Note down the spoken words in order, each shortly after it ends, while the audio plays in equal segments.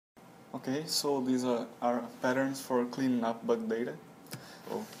Okay, so these are patterns for cleaning up bug data.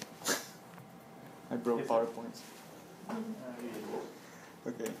 Oh, I broke PowerPoint.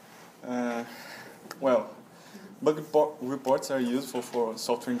 Okay. Uh, well, bug reports are useful for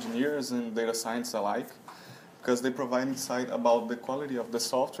software engineers and data science alike because they provide insight about the quality of the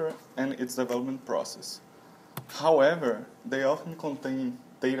software and its development process. However, they often contain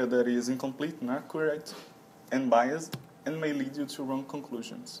data that is incomplete, inaccurate, and biased, and may lead you to wrong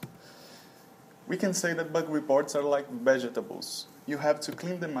conclusions. We can say that bug reports are like vegetables. You have to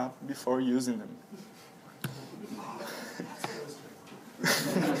clean them up before using them.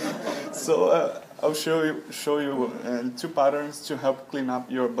 So I'll show you two patterns to help clean up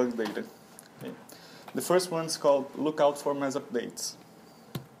your bug data. Okay. The first one is called look out for mess updates.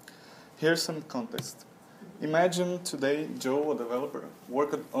 Here's some context. Imagine today Joe, a developer,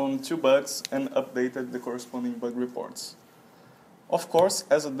 worked on 2 bugs and updated the corresponding bug reports. Of course,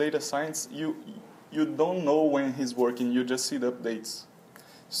 as a data science, you don't know when he's working, you just see the updates.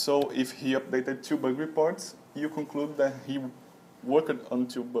 So if he updated 2 bug reports, you conclude that he worked on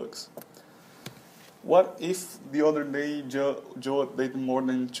 2 bugs. What if the other day Joe updated more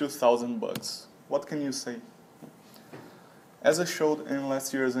than 2,000 bugs? What can you say? As I showed in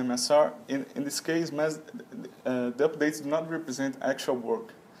last year's MSR, in this case, the updates do not represent actual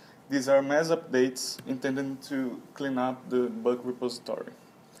work. These are mass updates intended to clean up the bug repository.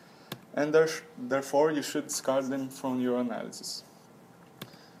 And therefore, you should discard them from your analysis.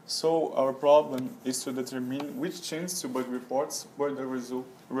 So our problem is to determine which changes to bug reports were the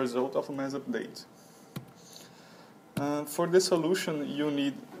result of a mass update. For this solution, you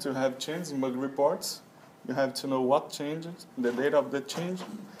need to have changes in bug reports. You have to know what changed, the date of the change,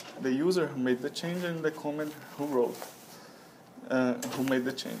 the user who made the change, and the comment who wrote, who made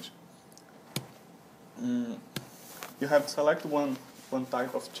the change. You have to select one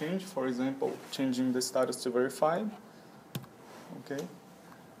type of change, for example, changing the status to verified. Okay.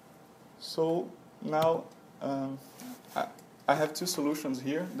 So now I have 2 solutions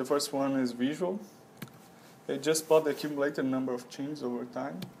here. The first one is visual. Just plot the accumulated number of changes over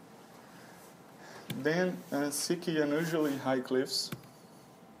time. Then seek unusually high cliffs.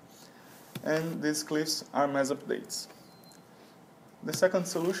 And these cliffs are mass updates. The second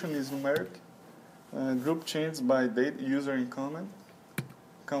solution is numeric. Group changes by date, user, and comment.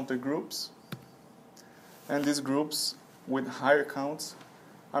 Counter groups. And these groups with higher counts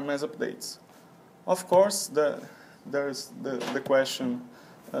are mass updates. Of course, there's the question.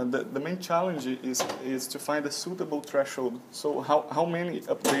 The main challenge is to find a suitable threshold. So how many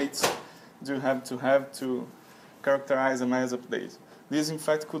updates do you have to characterize a mass update? This, in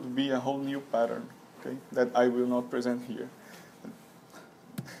fact, could be a whole new pattern, okay, that I will not present here.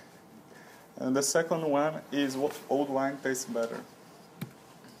 And the second one is what old wine tastes better.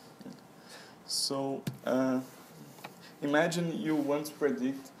 So imagine you want to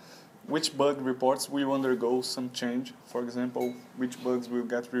predict which bug reports will undergo some change. For example, which bugs will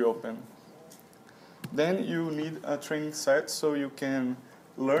get reopened. Then you need a training set so you can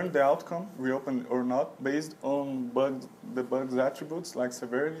learn the outcome, reopened or not, based on the bug's attributes like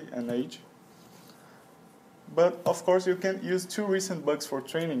severity and age. But of course you can use 2 recent bugs for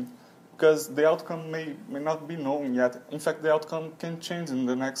training because the outcome may not be known yet. In fact, the outcome can change in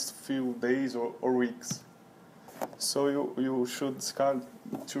the next few days or weeks. So you should discard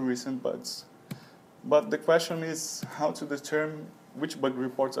 2 recent bugs. But the question is how to determine which bug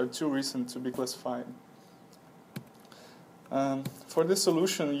reports are too recent to be classified. For this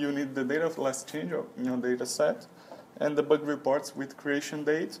solution, you need the date of last change in your data set and the bug reports with creation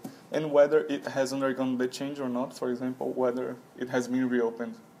date and whether it has undergone the change or not, for example, whether it has been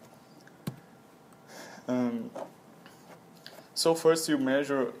reopened. So first you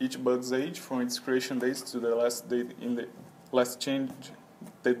measure each bug's age from its creation date to the last date in the last change,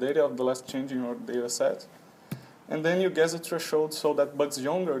 the data of the last change in your data set. And then you guess a threshold so that bugs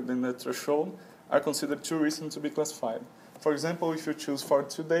younger than the threshold are considered too recent to be classified. For example, if you choose for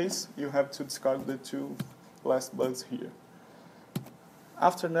 2 days, you have to discard the 2 last bugs here.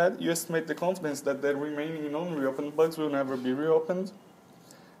 After that, you estimate the confidence that the remaining non-reopened bugs will never be reopened.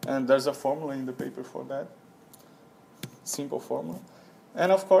 And there's a formula in the paper for that. Simple formula.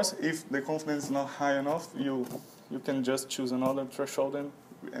 And of course, if the confidence is not high enough, you can just choose another threshold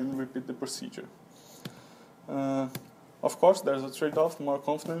and repeat the procedure. Of course, there's a trade-off. More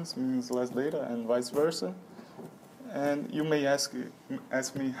confidence means less data and vice versa. And you may ask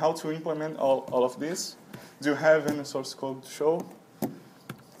me how to implement all of this. Do you have any source code to show?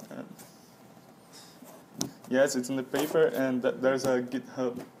 Yes, it's in the paper, and there's a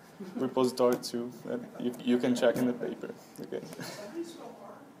GitHub repository too that you can check in the paper. Okay.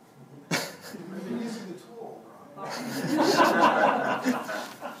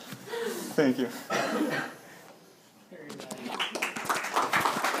 Thank you.